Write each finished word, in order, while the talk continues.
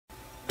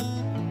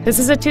This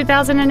is a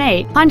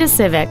 2008 Honda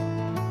Civic.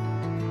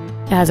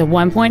 It has a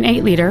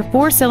 1.8-liter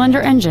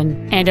four-cylinder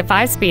engine and a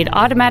 5-speed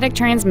automatic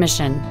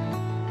transmission.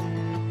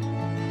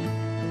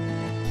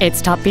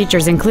 Its top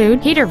features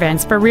include heater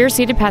vents for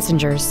rear-seated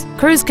passengers,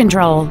 cruise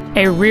control,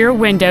 a rear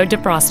window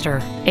defroster,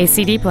 a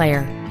CD player,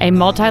 a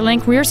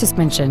multi-link rear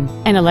suspension,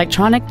 an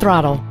electronic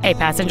throttle, a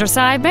passenger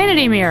side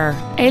vanity mirror,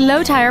 a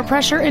low tire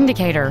pressure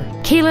indicator,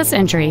 keyless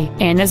entry,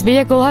 and this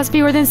vehicle has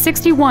fewer than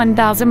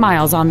 61,000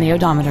 miles on the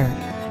odometer.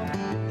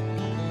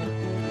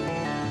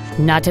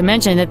 Not to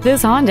mention that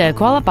this Honda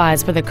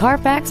qualifies for the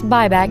Carfax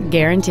buyback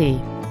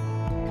guarantee.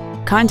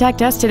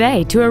 Contact us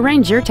today to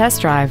arrange your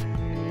test drive.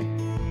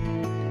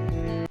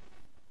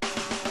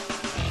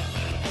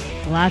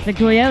 Classic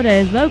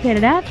Toyota is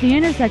located at the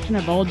intersection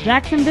of Old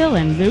Jacksonville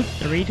and Loop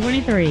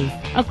 323,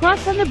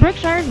 across from the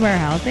Brookshire's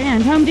Warehouse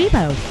and Home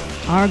Depot.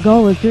 Our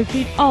goal is to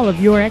exceed all of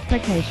your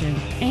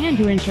expectations and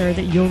to ensure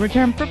that you'll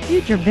return for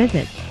future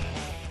visits.